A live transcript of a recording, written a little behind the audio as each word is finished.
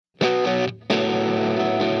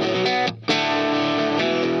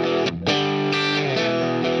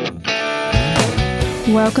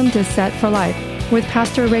Welcome to Set for Life with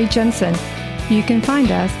Pastor Ray Jensen. You can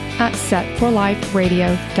find us at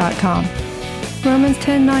setforliferadio.com. Romans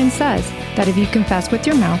 10:9 says that if you confess with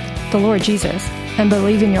your mouth the Lord Jesus and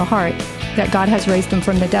believe in your heart that God has raised him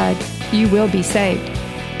from the dead, you will be saved.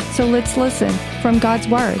 So let's listen from God's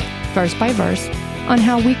Word, verse by verse, on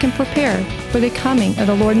how we can prepare for the coming of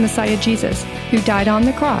the Lord and Messiah Jesus, who died on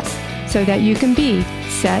the cross so that you can be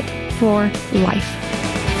set for life.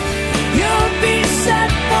 You'll be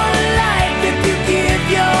set for life if you give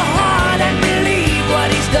your heart and believe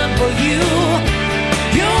what he's done for you.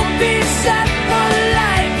 You'll be set for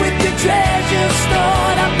life with your treasure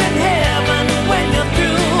stored up in heaven when you're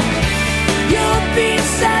through. You'll be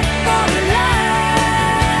set for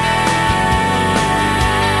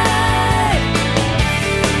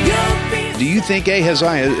life. Do you think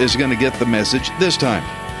Ahaziah is going to get the message this time?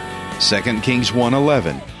 2 Kings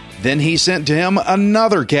 1:11. Then he sent to him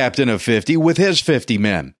another captain of 50 with his 50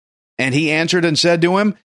 men. And he answered and said to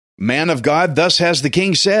him, Man of God, thus has the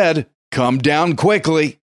king said, come down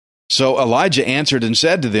quickly. So Elijah answered and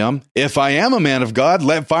said to them, If I am a man of God,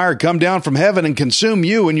 let fire come down from heaven and consume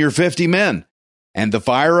you and your 50 men. And the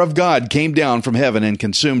fire of God came down from heaven and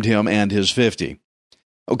consumed him and his 50.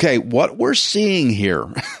 Okay, what we're seeing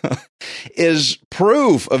here is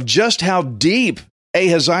proof of just how deep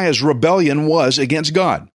Ahaziah's rebellion was against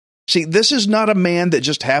God. See, this is not a man that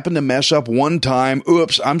just happened to mess up one time.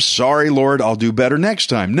 Oops, I'm sorry, Lord, I'll do better next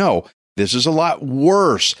time. No, this is a lot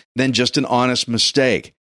worse than just an honest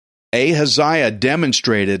mistake. Ahaziah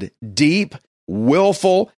demonstrated deep,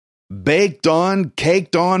 willful, baked on,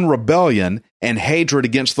 caked on rebellion and hatred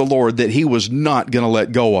against the Lord that he was not going to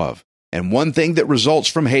let go of. And one thing that results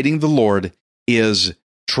from hating the Lord is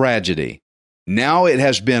tragedy. Now it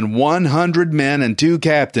has been 100 men and 2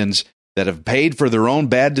 captains that have paid for their own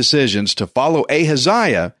bad decisions to follow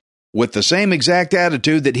Ahaziah with the same exact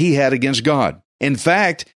attitude that he had against God. In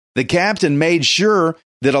fact, the captain made sure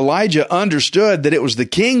that Elijah understood that it was the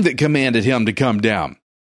king that commanded him to come down.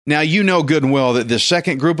 Now, you know good and well that this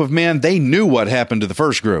second group of men, they knew what happened to the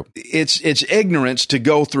first group. It's ignorance to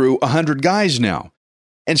go through 100 guys now.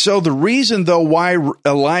 And so the reason, though, why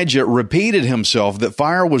Elijah repeated himself that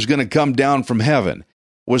fire was going to come down from heaven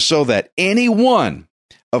was so that any one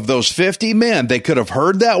of those 50 men, they could have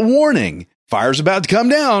heard that warning, fire's about to come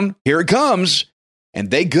down, here it comes, and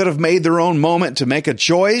they could have made their own moment to make a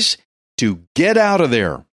choice to get out of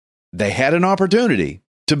there. They had an opportunity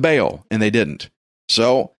to bail, and they didn't.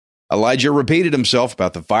 So Elijah repeated himself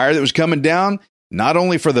about the fire that was coming down, not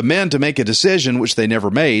only for the men to make a decision, which they never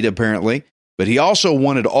made, apparently, but he also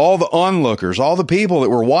wanted all the onlookers, all the people that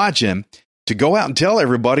were watching, to go out and tell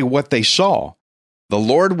everybody what they saw. The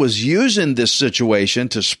Lord was using this situation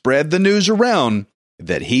to spread the news around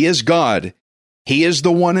that he is God. He is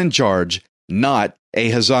the one in charge, not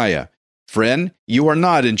Ahaziah. Friend, you are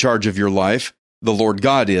not in charge of your life. The Lord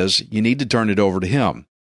God is. You need to turn it over to him.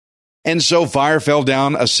 And so fire fell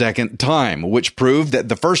down a second time, which proved that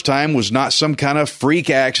the first time was not some kind of freak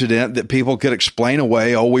accident that people could explain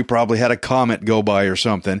away. Oh, we probably had a comet go by or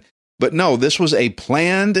something. But no, this was a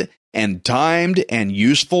planned and timed and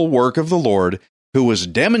useful work of the Lord, who was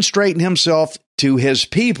demonstrating himself to his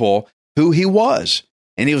people who he was,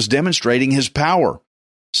 and he was demonstrating his power.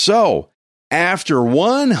 So, after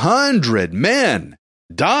 100 men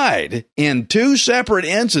died in 2 separate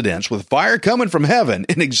incidents with fire coming from heaven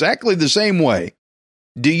in exactly the same way,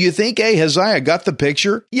 do you think Ahaziah got the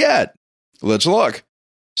picture yet? Let's look.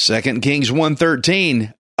 2 Kings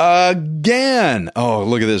 1:13. Again. Oh,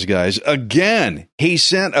 look at this, guys. Again, he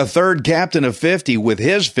sent a third captain of 50 with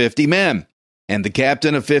his 50 men. And the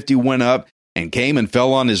captain of 50 went up and came and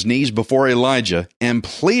fell on his knees before Elijah and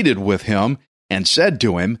pleaded with him and said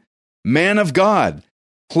to him, Man of God,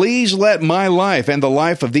 please let my life and the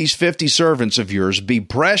life of these 50 servants of yours be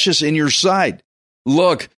precious in your sight.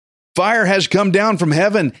 Look, fire has come down from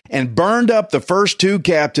heaven and burned up the first 2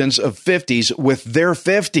 captains of 50s with their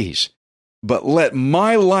 50s. But let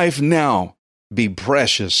my life now be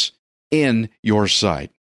precious in your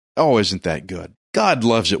sight. Oh, isn't that good? God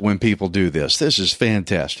loves it when people do this. This is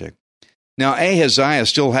fantastic. Now, Ahaziah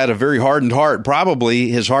still had a very hardened heart. Probably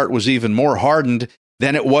his heart was even more hardened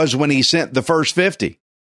than it was when he sent the first 50.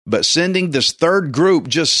 But sending this third group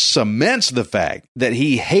just cements the fact that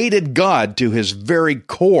he hated God to his very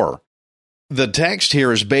core. The text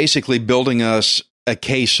here is basically building us a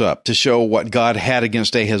case up to show what God had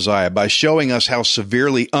against Ahaziah by showing us how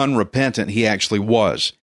severely unrepentant he actually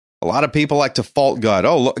was. A lot of people like to fault God.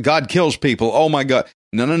 Oh, look, God kills people. Oh, my God.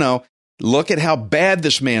 No. Look at how bad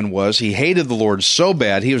this man was. He hated the Lord so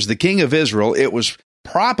bad. He was the king of Israel. It was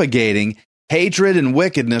propagating hatred and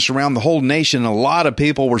wickedness around the whole nation. A lot of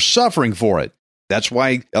people were suffering for it. That's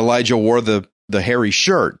why Elijah wore the hairy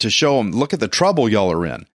shirt, to show them, look at the trouble y'all are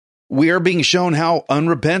in. We are being shown how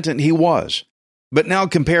unrepentant he was. But now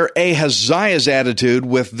compare Ahaziah's attitude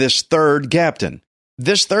with this third captain.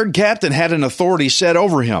 This third captain had an authority set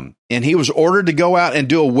over him, and he was ordered to go out and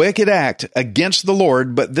do a wicked act against the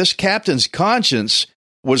Lord, but this captain's conscience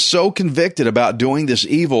was so convicted about doing this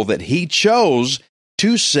evil that he chose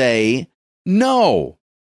to say no.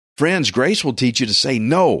 Friends, grace will teach you to say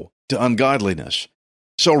no to ungodliness.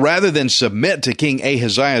 So rather than submit to King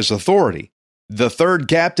Ahaziah's authority, the third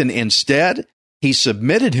captain instead, he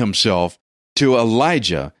submitted himself to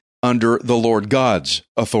Elijah under the Lord God's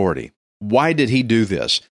authority. Why did he do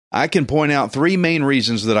this? I can point out three main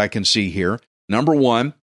reasons that I can see here. Number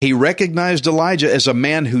one, he recognized Elijah as a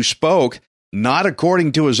man who spoke not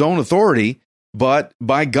according to his own authority, but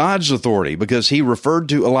by God's authority, because he referred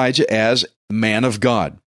to Elijah as man of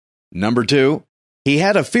God. Number two, he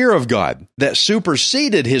had a fear of God that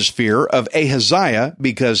superseded his fear of Ahaziah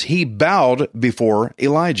because he bowed before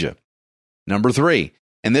Elijah. Number three,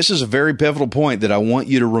 and this is a very pivotal point that I want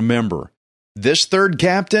you to remember, this third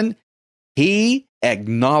captain, he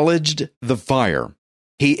acknowledged the fire.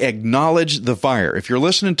 He acknowledged the fire. If you're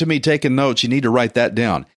listening to me taking notes, you need to write that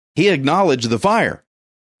down. He acknowledged the fire.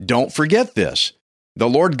 Don't forget this. The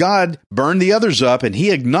Lord God burned the others up, and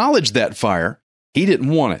he acknowledged that fire. He didn't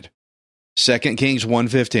want it. 2 Kings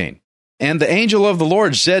 1:15. And the angel of the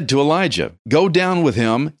Lord said to Elijah, "Go down with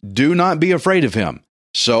him, do not be afraid of him."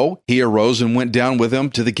 So he arose and went down with him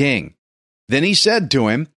to the king. Then he said to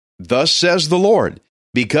him, "Thus says the Lord,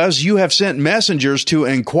 because you have sent messengers to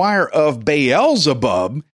inquire of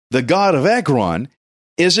Beelzebub, the god of Ekron,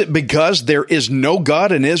 is it because there is no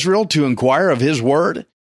God in Israel to inquire of his word?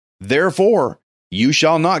 Therefore, you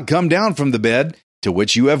shall not come down from the bed to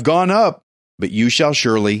which you have gone up, but you shall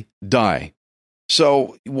surely die."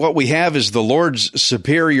 So what we have is the Lord's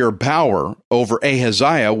superior power over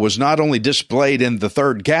Ahaziah was not only displayed in the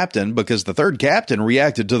third captain, because the third captain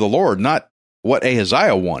reacted to the Lord, not what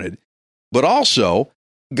Ahaziah wanted, but also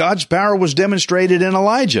God's power was demonstrated in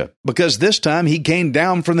Elijah, because this time he came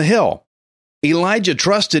down from the hill. Elijah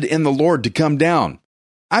trusted in the Lord to come down.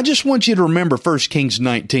 I just want you to remember 1 Kings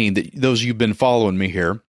 19, that those of you who've been following me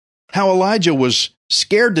here, how Elijah was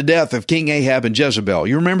scared to death of King Ahab and Jezebel.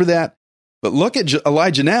 You remember that? But look at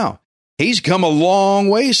Elijah now. He's come a long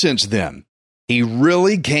way since then. He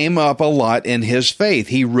really came up a lot in his faith.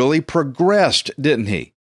 He really progressed, didn't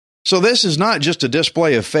he? So this is not just a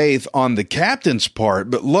display of faith on the captain's part,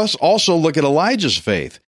 but let's also look at Elijah's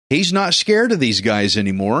faith. He's not scared of these guys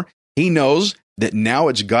anymore. He knows that now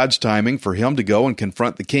it's God's timing for him to go and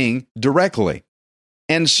confront the king directly.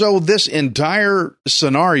 And so this entire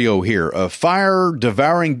scenario here of fire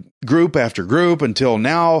devouring group after group until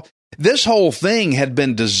now, this whole thing had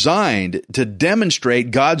been designed to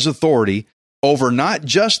demonstrate God's authority over not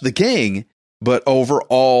just the king, but over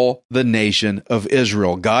all the nation of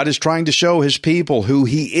Israel. God is trying to show his people who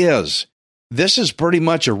he is. This is pretty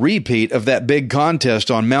much a repeat of that big contest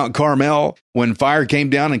on Mount Carmel when fire came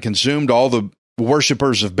down and consumed all the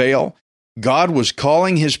worshipers of Baal. God was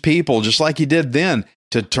calling his people, just like he did then,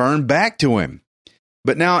 to turn back to him.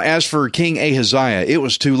 But now, as for King Ahaziah, it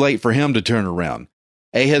was too late for him to turn around.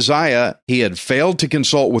 Ahaziah, he had failed to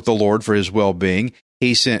consult with the Lord for his well-being.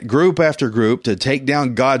 He sent group after group to take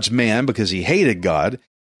down God's man because he hated God.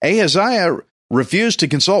 Ahaziah refused to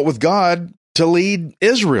consult with God to lead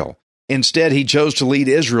Israel. Instead, he chose to lead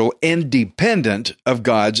Israel independent of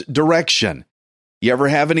God's direction. You ever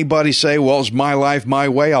have anybody say, "Well, it's my life, my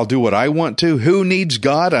way, I'll do what I want to. Who needs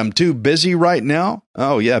God? I'm too busy right now."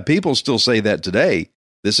 Oh yeah, people still say that today.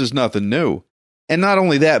 This is nothing new. And not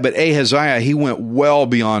only that, but Ahaziah, he went well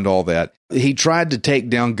beyond all that. He tried to take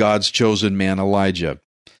down God's chosen man, Elijah.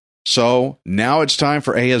 So now it's time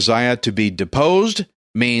for Ahaziah to be deposed,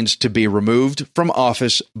 means to be removed from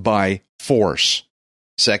office by force.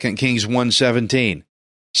 2 Kings 1:17.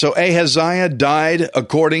 So Ahaziah died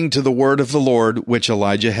according to the word of the Lord, which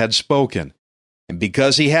Elijah had spoken. And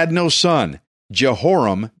because he had no son,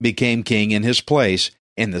 Jehoram became king in his place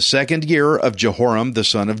in the 2nd year of Jehoram, the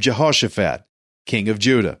son of Jehoshaphat, king of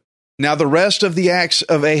Judah. Now the rest of the acts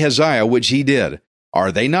of Ahaziah, which he did,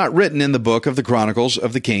 are they not written in the book of the Chronicles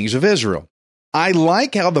of the Kings of Israel? I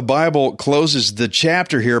like how the Bible closes the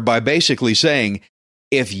chapter here by basically saying,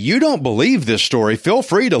 if you don't believe this story, feel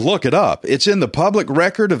free to look it up. It's in the public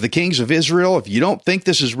record of the kings of Israel. If you don't think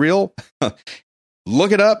this is real,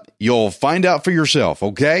 look it up. You'll find out for yourself,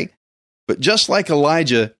 okay? But just like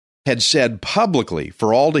Elijah had said publicly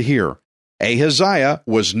for all to hear, Ahaziah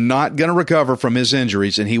was not going to recover from his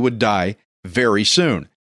injuries and he would die. very soon.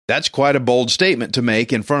 That's quite a bold statement to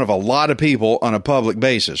make in front of a lot of people on a public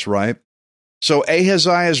basis, right? So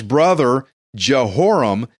Ahaziah's brother,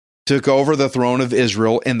 Jehoram, took over the throne of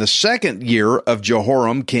Israel in the second year of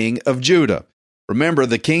Jehoram, king of Judah. Remember,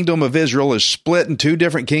 the kingdom of Israel is split in two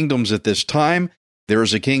different kingdoms at this time. There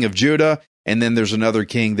is a king of Judah, and then there's another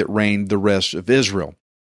king that reigned the rest of Israel.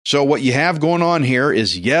 So what you have going on here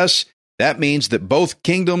is, yes, that means that both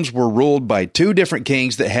kingdoms were ruled by two different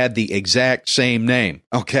kings that had the exact same name.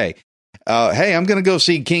 Okay. Hey, I'm going to go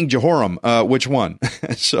see King Jehoram. Which one?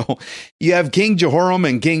 So you have King Jehoram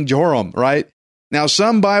and King Jehoram, right? Now,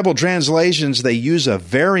 some Bible translations, they use a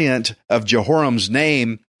variant of Jehoram's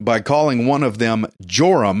name by calling one of them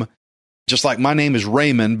Joram, just like my name is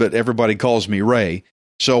Raymond, but everybody calls me Ray.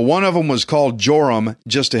 So one of them was called Joram,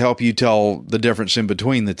 just to help you tell the difference in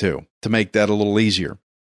between the two, to make that a little easier.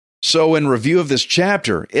 So in review of this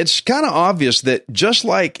chapter, it's kind of obvious that just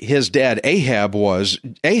like his dad Ahab was,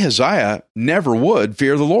 Ahaziah never would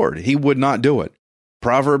fear the Lord. He would not do it.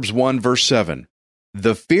 Proverbs 1 verse 7,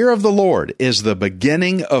 "The fear of the Lord is the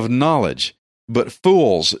beginning of knowledge, but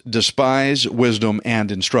fools despise wisdom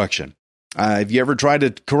and instruction." Have you ever tried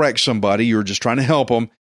to correct somebody? You were just trying to help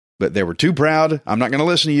them, but they were too proud. I'm not going to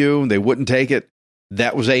listen to you. They wouldn't take it.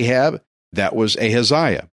 That was Ahab. That was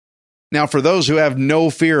Ahaziah. Now, for those who have no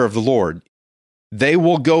fear of the Lord, they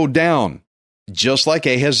will go down, just like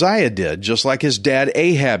Ahaziah did, just like his dad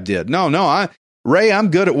Ahab did. Ray,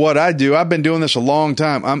 I'm good at what I do. I've been doing this a long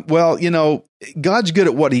time. God's good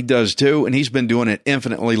at what he does too, and he's been doing it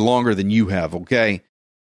infinitely longer than you have, okay?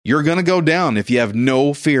 You're going to go down if you have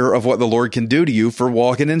no fear of what the Lord can do to you for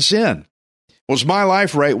walking in sin. Was my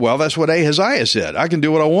life right? Well, that's what Ahaziah said. I can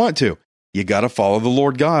do what I want to. You got to follow the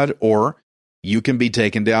Lord God, or you can be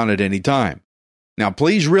taken down at any time. Now,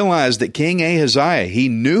 please realize that King Ahaziah, he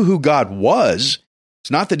knew who God was.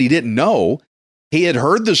 It's not that he didn't know. He had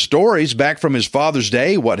heard the stories back from his father's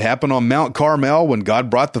day, what happened on Mount Carmel when God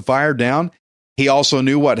brought the fire down. He also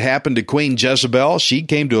knew what happened to Queen Jezebel. She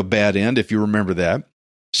came to a bad end, if you remember that.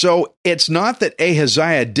 So it's not that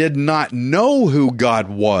Ahaziah did not know who God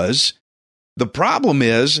was. The problem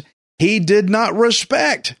is he did not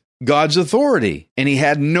respect God's authority, and he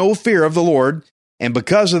had no fear of the Lord, and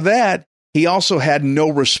because of that, he also had no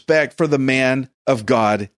respect for the man of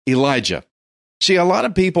God, Elijah. See, a lot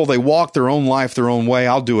of people, they walk their own life their own way.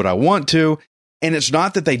 I'll do what I want to, and it's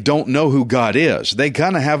not that they don't know who God is. They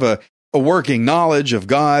kind of have a working knowledge of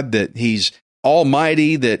God, that he's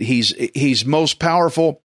almighty, that he's most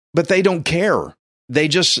powerful, but they don't care. They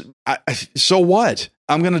just, so what?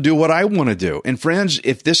 I'm going to do what I want to do. And friends,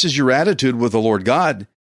 if this is your attitude with the Lord God,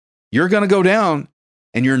 you're going to go down,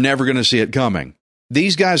 and you're never going to see it coming.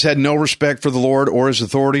 These guys had no respect for the Lord or his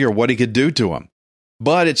authority or what he could do to them.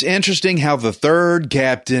 But it's interesting how the third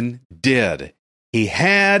captain did. He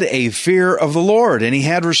had a fear of the Lord, and he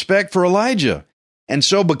had respect for Elijah. And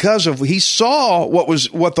so he saw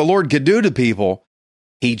what the Lord could do to people,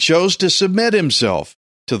 he chose to submit himself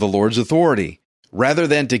to the Lord's authority rather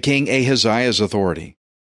than to King Ahaziah's authority.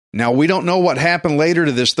 Now, we don't know what happened later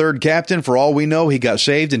to this third captain. For all we know, he got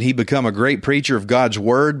saved and he became a great preacher of God's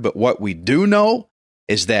word. But what we do know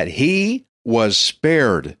is that he was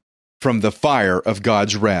spared from the fire of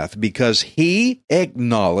God's wrath because he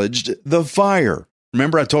acknowledged the fire.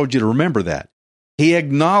 Remember, I told you to remember that. He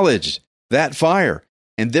acknowledged that fire.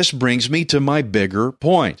 And this brings me to my bigger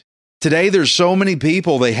point. Today, there's so many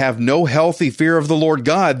people, they have no healthy fear of the Lord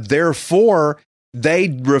God. Therefore, they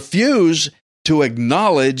refuse to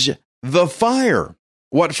acknowledge the fire.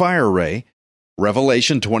 What fire, Ray?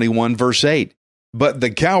 Revelation 21, verse 8. But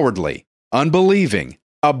the cowardly, unbelieving,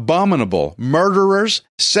 abominable, murderers,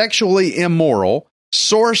 sexually immoral,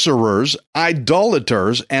 sorcerers,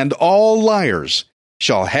 idolaters, and all liars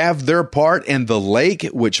shall have their part in the lake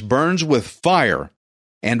which burns with fire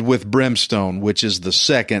and with brimstone, which is the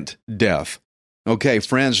second death. Okay,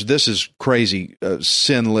 friends, this is crazy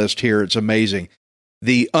sin list here. It's amazing.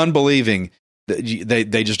 The unbelieving,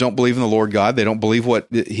 they just don't believe in the Lord God. They don't believe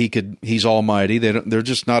he's almighty. They're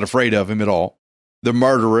just not afraid of him at all. The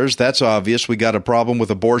murderers, that's obvious. We got a problem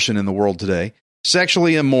with abortion in the world today.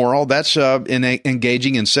 Sexually immoral, that's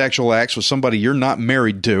engaging in sexual acts with somebody you're not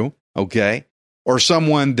married to, okay? Or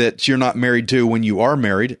someone that you're not married to when you are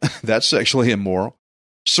married. That's sexually immoral.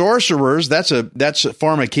 Sorcerers, that's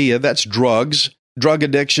pharmakia, that's drugs, drug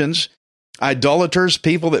addictions. Idolaters,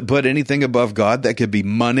 people that put anything above God, that could be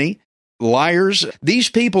money. Liars, these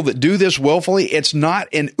people that do this willfully, it's not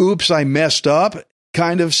an oops, I messed up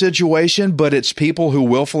kind of situation, but it's people who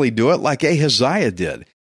willfully do it like Ahaziah did.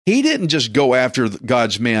 He didn't just go after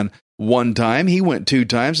God's man one time. He went 2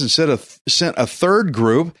 times and sent a third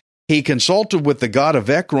group. He consulted with the god of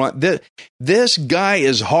Ekron. This guy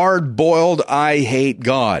is hard-boiled, I hate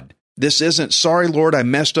God. This isn't, sorry, Lord, I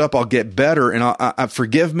messed up, I'll get better, and I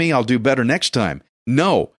forgive me, I'll do better next time.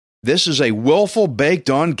 No, this is a willful,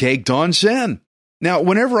 baked-on, caked-on sin. Now,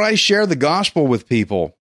 whenever I share the gospel with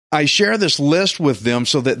people, I share this list with them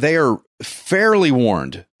so that they are fairly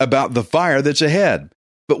warned about the fire that's ahead.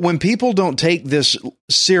 But when people don't take this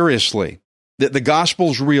seriously, that the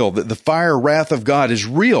gospel's real, that the fire wrath of God is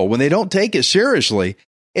real, when they don't take it seriously,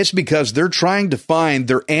 it's because they're trying to find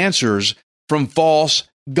their answers from false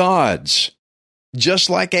gods.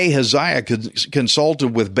 Just like Ahaziah consulted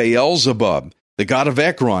with Beelzebub, the god of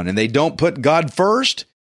Ekron, and they don't put God first.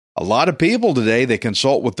 A lot of people today, they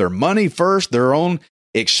consult with their money first, their own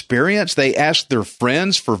experience. They ask their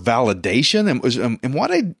friends for validation.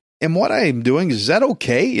 And what I'm doing, is that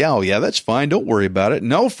okay? Yeah, that's fine. Don't worry about it.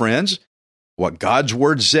 No, friends. What God's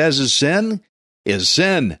word says is sin,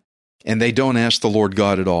 and they don't ask the Lord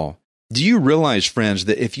God at all. Do you realize, friends,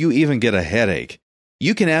 that if you even get a headache,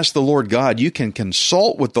 you can ask the Lord God, you can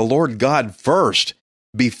consult with the Lord God first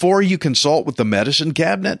before you consult with the medicine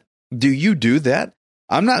cabinet? Do you do that?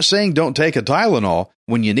 I'm not saying don't take a Tylenol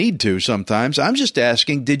when you need to sometimes. I'm just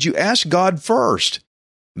asking, did you ask God first?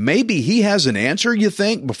 Maybe he has an answer, you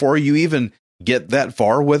think, before you even get that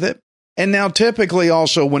far with it. And now typically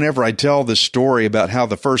also whenever I tell this story about how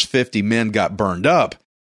the first 50 men got burned up,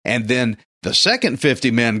 and then the second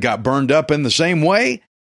 50 men got burned up in the same way,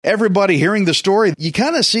 everybody hearing the story, you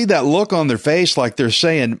kind of see that look on their face like they're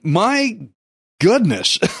saying, my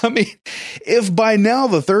goodness, I mean, if by now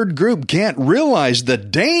the third group can't realize the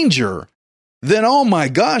danger, then oh my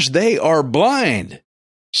gosh, they are blind.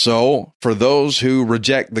 So for those who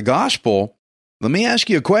reject the gospel, let me ask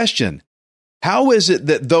you a question. How is it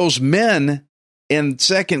that those men in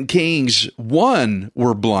 2 Kings 1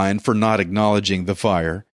 were blind for not acknowledging the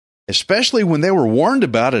fire, especially when they were warned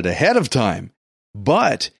about it ahead of time?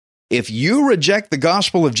 But if you reject the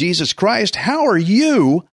gospel of Jesus Christ, how are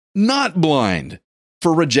you not blind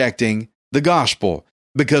for rejecting the gospel?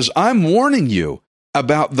 Because I'm warning you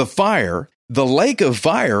about the fire, the lake of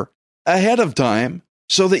fire, ahead of time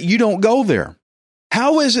so that you don't go there.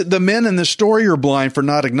 How is it the men in the story are blind for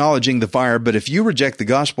not acknowledging the fire, but if you reject the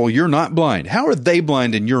gospel, you're not blind? How are they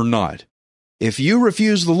blind and you're not? If you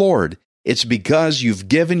refuse the Lord, it's because you've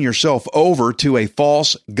given yourself over to a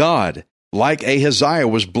false god, like Ahaziah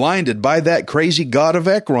was blinded by that crazy god of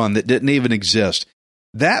Ekron that didn't even exist.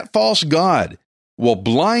 That false god will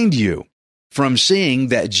blind you from seeing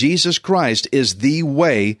that Jesus Christ is the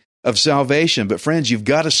way of salvation. But friends, you've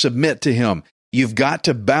got to submit to him. You've got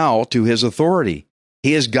to bow to his authority.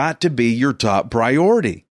 He has got to be your top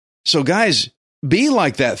priority. So guys, be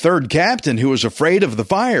like that third captain who was afraid of the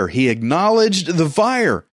fire. He acknowledged the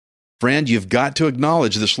fire. Friend, you've got to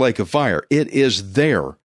acknowledge this lake of fire. It is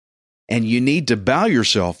there. And you need to bow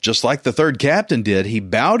yourself, just like the third captain did. He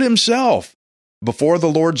bowed himself before the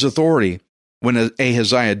Lord's authority when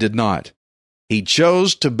Ahaziah did not. He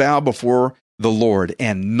chose to bow before the Lord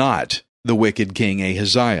and not the wicked king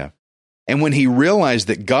Ahaziah. And when he realized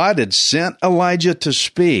that God had sent Elijah to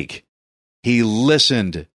speak, he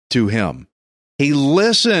listened to him. He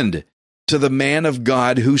listened to the man of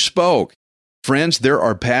God who spoke. Friends, there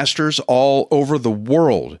are pastors all over the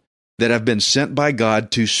world that have been sent by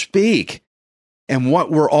God to speak. And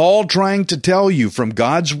what we're all trying to tell you from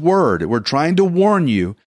God's word, we're trying to warn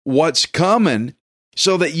you what's coming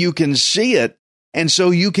so that you can see it and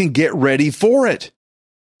so you can get ready for it.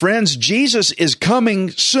 Friends, Jesus is coming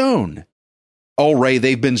soon. Oh, Ray,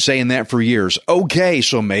 they've been saying that for years. Okay,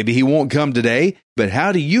 so maybe he won't come today, but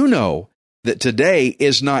how do you know that today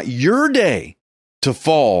is not your day to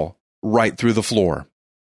fall right through the floor?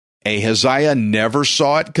 Ahaziah never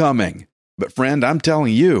saw it coming. But friend, I'm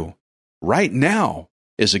telling you, right now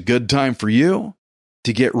is a good time for you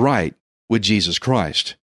to get right with Jesus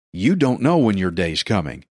Christ. You don't know when your day's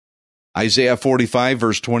coming. Isaiah 45,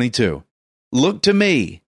 verse 22. Look to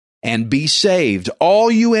me and be saved, all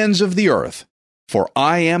you ends of the earth, for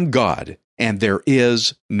I am God, and there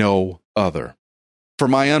is no other. For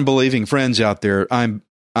my unbelieving friends out there, I'm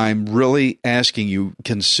really asking you,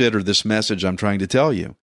 consider this message I'm trying to tell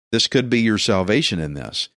you. This could be your salvation in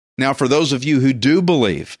this. Now, for those of you who do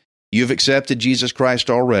believe you've accepted Jesus Christ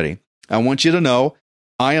already, I want you to know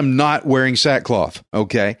I am not wearing sackcloth,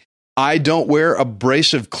 okay? I don't wear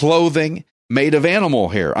abrasive clothing made of animal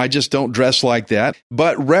hair. I just don't dress like that.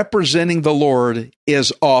 But representing the Lord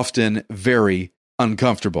is often very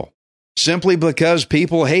uncomfortable, simply because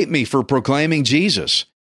people hate me for proclaiming Jesus.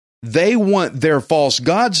 They want their false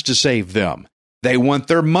gods to save them. They want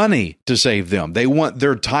their money to save them. They want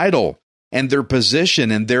their title and their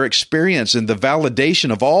position and their experience and the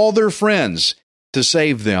validation of all their friends to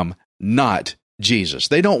save them, not Jesus.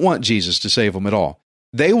 They don't want Jesus to save them at all.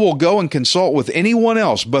 They will go and consult with anyone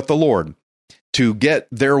else but the Lord to get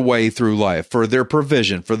their way through life, for their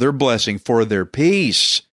provision, for their blessing, for their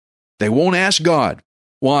peace. They won't ask God.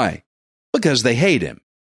 Why? Because they hate him.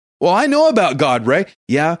 Well, I know about God, Ray.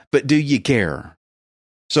 Yeah, but do you care?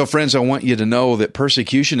 So, friends, I want you to know that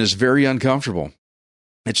persecution is very uncomfortable.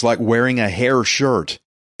 It's like wearing a hair shirt.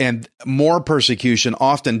 And more persecution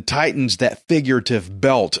often tightens that figurative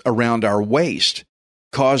belt around our waist,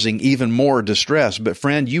 causing even more distress. But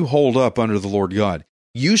friend, you hold up under the Lord God.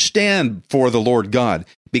 You stand for the Lord God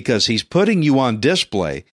because he's putting you on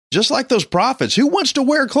display, just like those prophets. Who wants to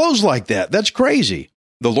wear clothes like that? That's crazy.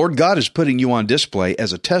 The Lord God is putting you on display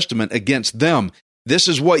as a testament against them. This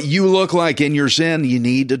is what you look like in your sin. You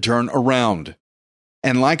need to turn around.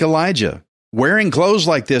 And like Elijah, wearing clothes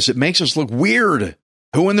like this, it makes us look weird.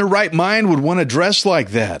 Who in their right mind would want to dress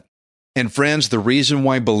like that? And friends, the reason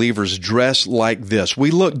why believers dress like this,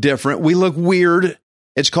 we look different, we look weird.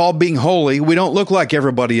 It's called being holy. We don't look like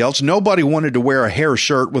everybody else. Nobody wanted to wear a hair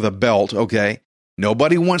shirt with a belt, okay?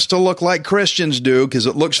 Nobody wants to look like Christians do because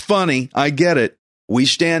it looks funny. I get it. We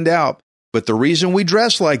stand out. But the reason we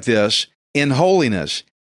dress like this in holiness,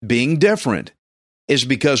 being different, is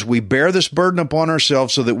because we bear this burden upon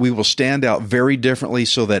ourselves so that we will stand out very differently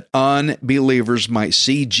so that unbelievers might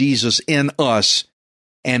see Jesus in us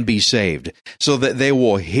and be saved, so that they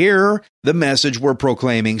will hear the message we're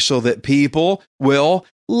proclaiming, so that people will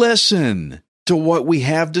listen to what we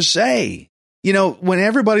have to say. You know, when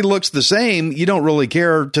everybody looks the same, you don't really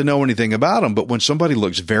care to know anything about them. But when somebody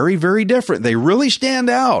looks very, very different, they really stand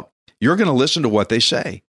out. You're going to listen to what they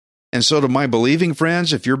say. And so to my believing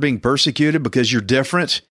friends, if you're being persecuted because you're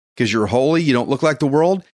different, because you're holy, you don't look like the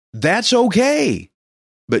world, that's okay.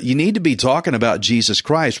 But you need to be talking about Jesus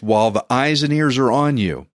Christ while the eyes and ears are on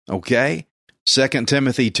you, okay? 2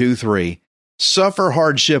 Timothy 2:3, suffer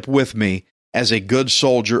hardship with me as a good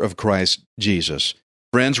soldier of Christ Jesus.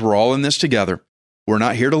 Friends, we're all in this together. We're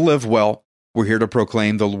not here to live well. We're here to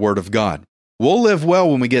proclaim the Word of God. We'll live well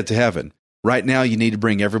when we get to heaven. Right now, you need to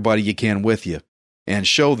bring everybody you can with you and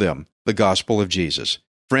show them the gospel of Jesus.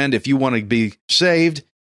 Friend, if you want to be saved,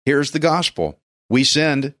 here's the gospel. We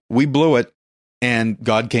sinned, we blew it, and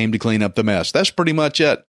God came to clean up the mess. That's pretty much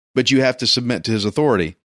it. But you have to submit to his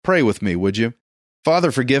authority. Pray with me, would you?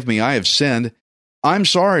 Father, forgive me. I have sinned. I'm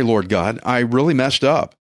sorry, Lord God. I really messed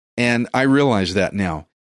up. And I realize that now.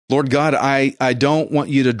 Lord God, I don't want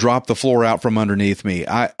you to drop the floor out from underneath me.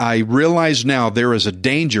 I realize now there is a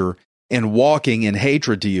danger in walking in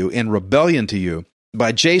hatred to you, in rebellion to you,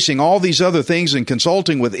 by chasing all these other things and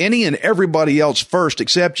consulting with any and everybody else first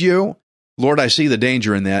except you. Lord, I see the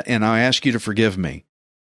danger in that, and I ask you to forgive me.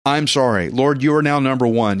 I'm sorry. Lord, you are now number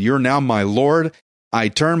one. You're now my Lord. I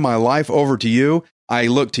turn my life over to you. I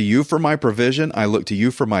look to you for my provision. I look to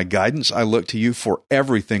you for my guidance. I look to you for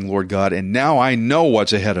everything, Lord God, and now I know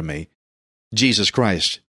what's ahead of me. Jesus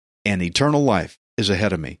Christ, and eternal life is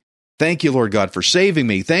ahead of me. Thank you, Lord God, for saving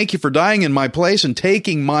me. Thank you for dying in my place and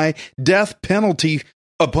taking my death penalty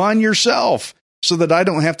upon yourself so that I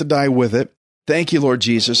don't have to die with it. Thank you, Lord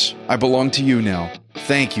Jesus. I belong to you now.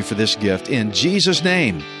 Thank you for this gift. In Jesus'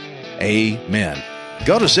 name, amen.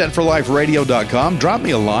 Go to setforliferadio.com, drop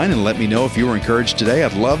me a line, and let me know if you were encouraged today.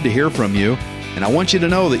 I'd love to hear from you. And I want you to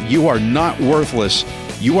know that you are not worthless.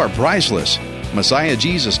 You are priceless. Messiah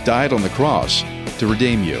Jesus died on the cross to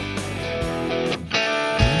redeem you.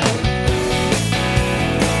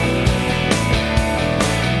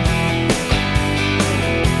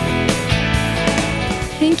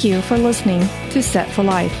 Thank you for listening to Set for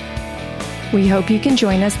Life. We hope you can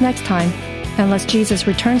join us next time, unless Jesus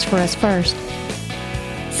returns for us first.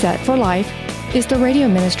 Set for Life is the radio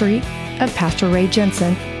ministry of Pastor Ray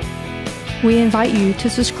Jensen. We invite you to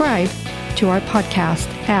subscribe to our podcast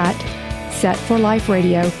at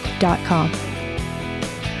setforliferadio.com.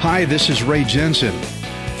 Hi, this is Ray Jensen.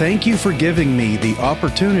 Thank you for giving me the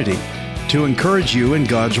opportunity to encourage you in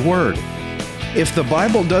God's Word. If the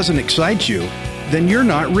Bible doesn't excite you, then you're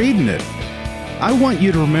not reading it. I want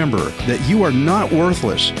you to remember that you are not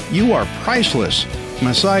worthless. You are priceless.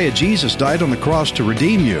 Messiah Jesus died on the cross to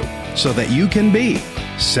redeem you so that you can be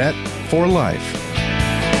set for life.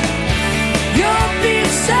 You'll be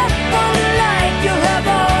set for